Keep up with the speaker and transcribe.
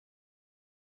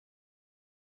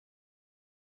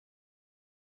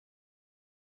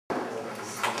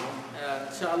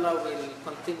inshallah, we'll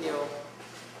continue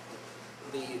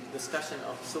the discussion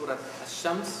of Surah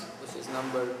Ash-Shams, which is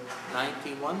number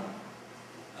 91,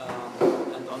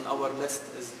 and on our list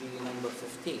is the number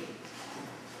 15.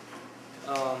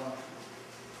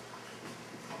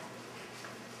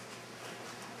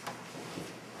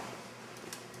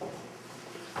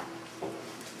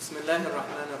 بسم الله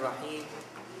الرحمن الرحيم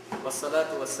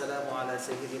والصلاة والسلام على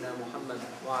سيدنا محمد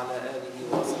وعلى آله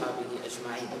وأصحابه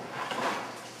أجمعين.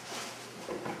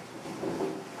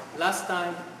 Last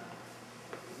time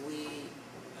we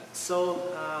saw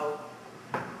how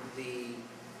the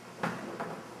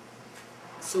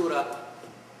surah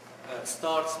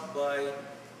starts by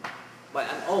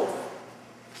an oath,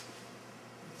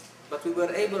 but we were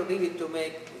able really to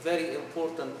make very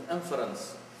important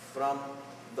inference from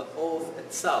the oath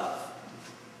itself.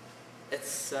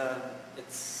 Its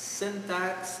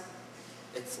syntax,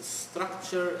 its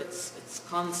structure, its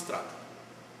construct,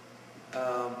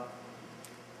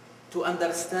 to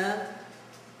understand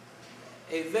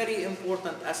a very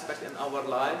important aspect in our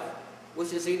life,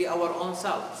 which is really our own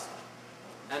selves.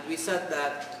 And we said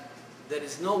that there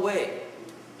is no way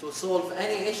to solve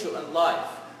any issue in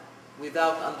life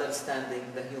without understanding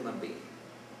the human being.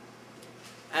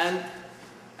 And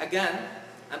again,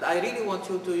 and I really want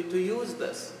you to use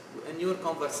this in your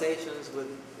conversations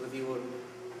with your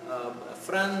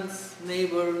friends,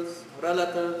 neighbors,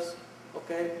 relatives,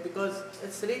 okay? Because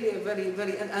it's really a very,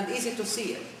 very, and easy to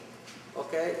see it,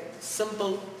 okay?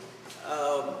 Simple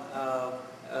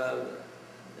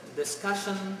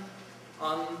discussion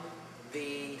on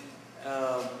the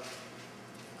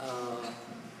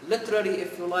literary,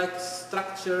 if you like,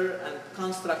 structure and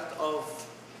construct of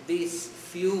these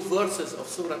few verses of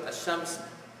Surah Ash-Shams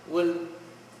will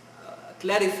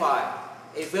clarify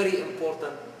a very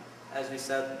important, as we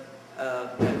said,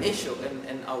 issue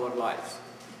in our lives.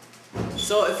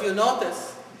 So if you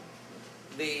notice,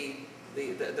 the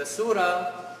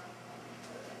surah,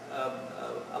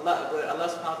 Allah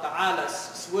subhanahu wa ta'ala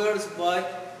swears by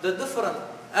the different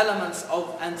elements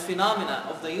of and phenomena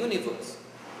of the universe.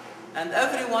 And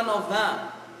every one of them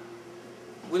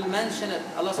will mention it,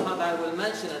 Allah subhanahu wa ta'ala will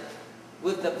mention it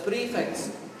with the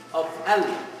prefix of al,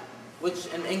 which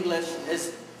in English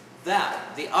is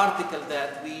that, the article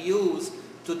that we use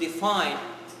to define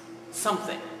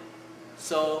something.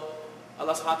 So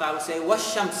Allah subhanahu wa ta'ala will say,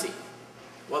 وَالشَّمْسِ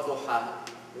وَضُحَاهَا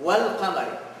وَالْقَمَرِ,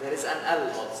 there is an al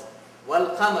also,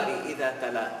 وَالْقَمَرِ إِذَا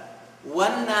تَلَاهَا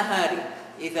وَالنَّهَارِ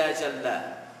إِذَا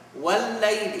جَلَّاهَا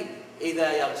وَاللَّيْلِ إِذَا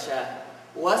يَغْشَاهَا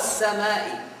وَالسَّمَاءِ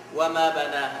وَمَا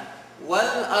بَنَاهَا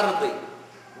وَالْأَرْضِ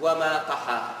وَمَا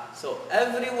طَحَاهَا. So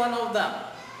every one of them,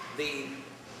 the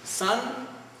sun,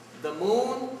 the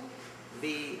moon,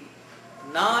 the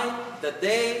night, the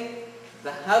day,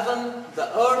 the heaven, the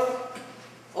earth,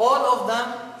 all of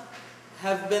them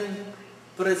have been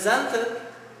presented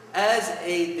as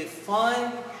a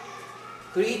defined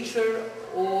creature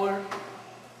or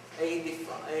a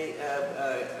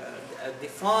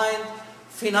defined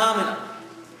phenomenon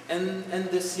in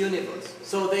this universe.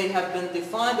 So they have been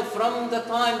defined from the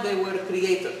time they were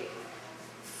created.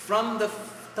 From the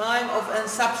time of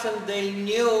inception, they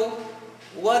knew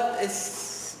what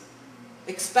is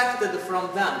expected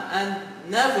from them, and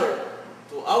never,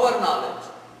 to our knowledge,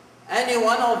 any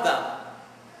one of them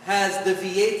has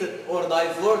deviated or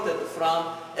diverted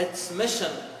from its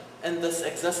mission in this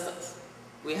existence.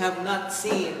 We have not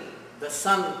seen the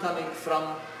sun coming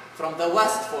from the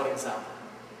west, for example,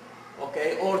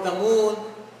 okay, or the moon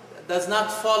does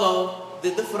not follow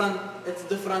its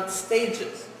different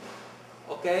stages,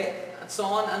 okay, and so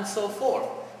on and so forth.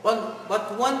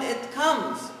 But when it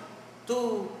comes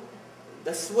to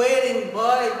the swearing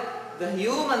by the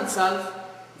human self,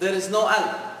 there is no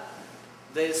al,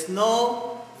 there is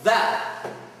no that,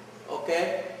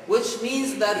 okay, which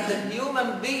means that the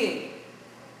human being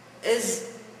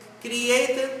is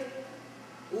created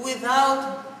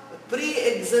without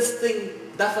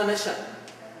pre-existing definition.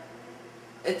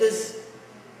 It is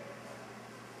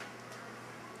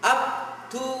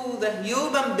up to the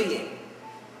human being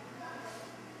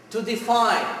to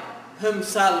define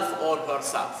himself or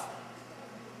herself.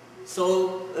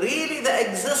 So really the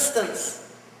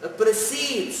existence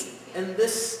precedes in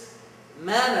this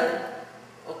manner,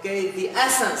 okay, the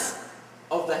essence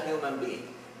of the human being.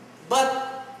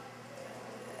 But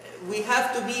we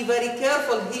have to be very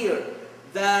careful here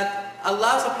that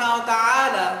Allah subhanahu wa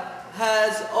ta'ala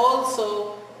has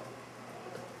also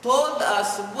told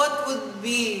us what would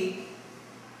be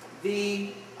the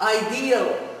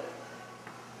ideal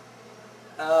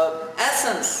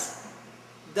essence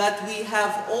that we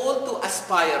have all to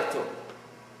aspire to.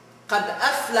 قَدْ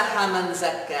أَفْلَحَ مَنْ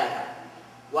زَكَّاهَا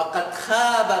وَقَدْ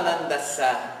خَابَ مَنْ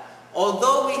دَسَّاهَا.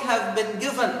 Although we have been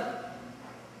given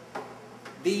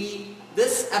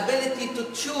this ability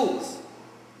to choose,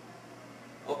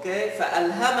 okay,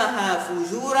 فَأَلْهَمَهَا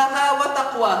فُجُورَهَا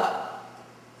وَتَقْوَاهَا.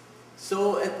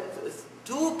 So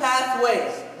two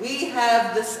pathways. We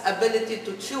have this ability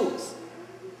to choose,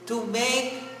 to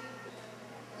make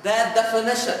that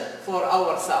definition for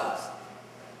ourselves.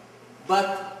 But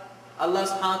Allah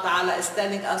subhanahu wa ta'ala is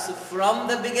telling us from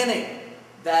the beginning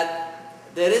that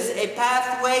there is a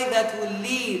pathway that will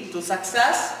lead to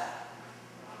success,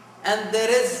 and there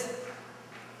is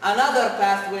another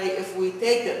pathway, if we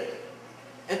take it,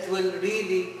 it will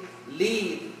really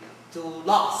lead to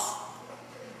loss.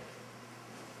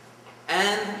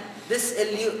 And this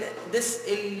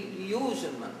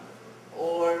illusionment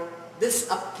or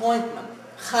disappointment,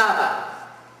 khaba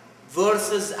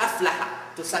versus aflaha,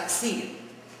 to succeed.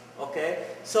 Okay,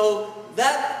 so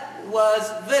that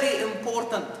was very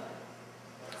important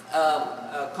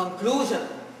conclusion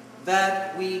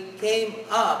that we came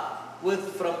up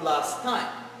with from last time.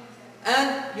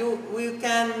 And we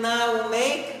can now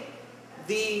make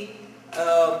the,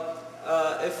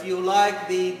 if you like,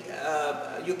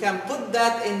 you can put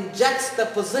that in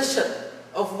juxtaposition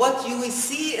of what you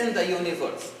see in the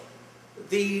universe.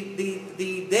 The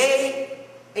day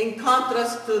in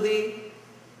contrast to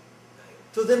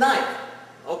the night.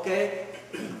 Okay?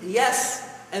 Yes,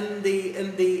 in the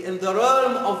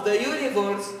realm of the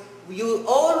universe, you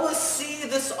always see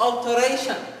this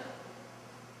alteration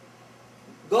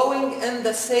going in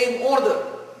the same order.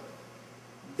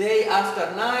 Day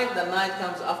after night, the night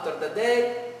comes after the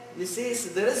day. You see, so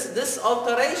there is this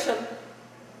alteration.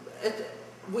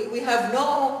 We have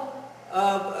no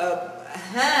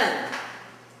hand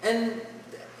in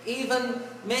even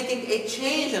making a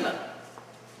change in it.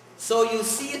 So you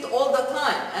see it all the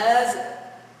time as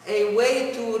a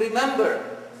way to remember.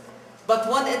 But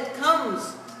when it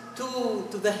comes to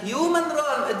the human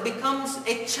realm, it becomes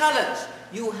a challenge.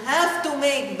 You have to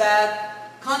make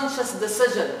that conscious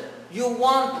decision. You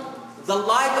want the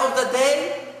light of the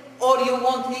day, or you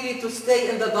want really to stay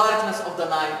in the darkness of the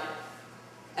night.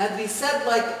 And we said,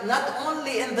 like, not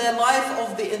only in the life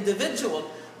of the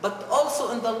individual, but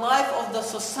also in the life of the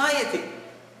society.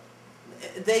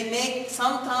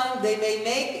 Sometimes they may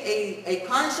make a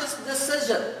conscious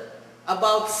decision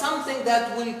about something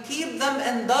that will keep them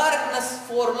in darkness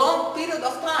for a long period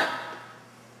of time.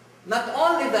 Not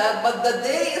only that, but the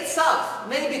day itself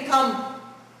may become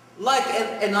like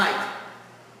a night.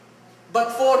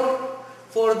 But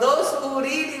for those who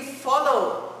really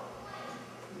follow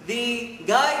the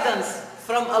guidance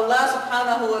from Allah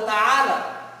subhanahu wa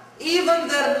ta'ala, even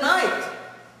their night,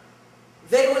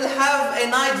 they will have a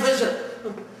night vision.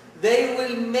 They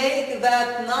will make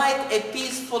that night a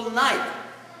peaceful night,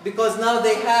 because now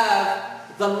they have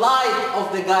the light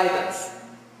of the guidance.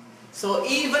 So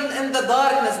even in the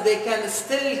darkness, they can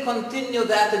still continue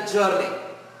that journey.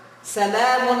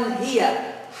 Salamun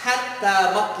hiya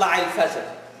hatta matla' al-fajr.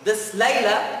 This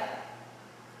layla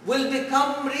will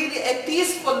become really a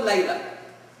peaceful layla.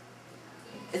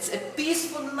 It's a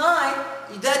peaceful night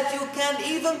that you can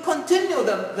even continue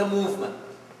the movement.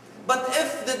 But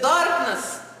if the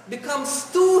darkness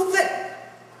becomes too thick,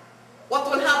 what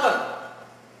will happen?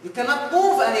 You cannot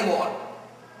move anymore.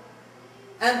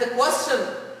 And the question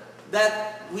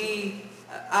that we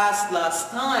asked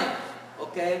last time,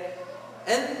 okay,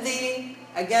 in the,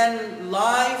 again,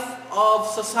 life of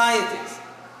societies,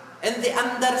 in the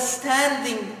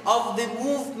understanding of the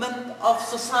movement of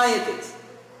societies,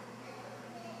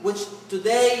 which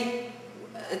today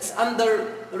it's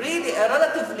under really a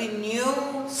relatively new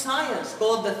science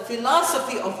called the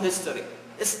philosophy of history.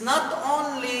 It's not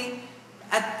only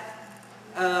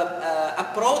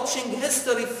approaching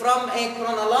history from a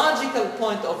chronological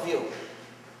point of view,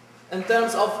 in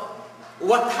terms of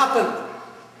what happened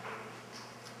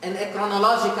in a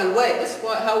chronological way. This is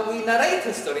how we narrate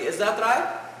history, is that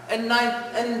right?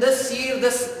 In this year,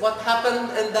 this what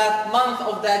happened, in that month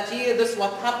of that year, this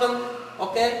what happened,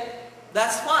 okay?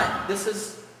 That's fine. This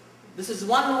is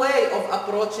one way of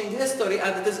approaching history,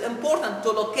 and it is important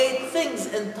to locate things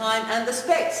in time and the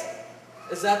space.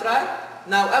 Is that right?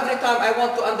 Now, every time I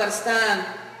want to understand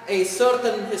a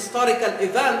certain historical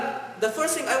event, the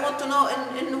first thing I want to know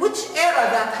in which era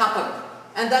that happened.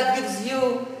 And that gives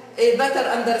you a better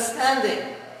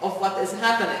understanding of what is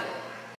happening.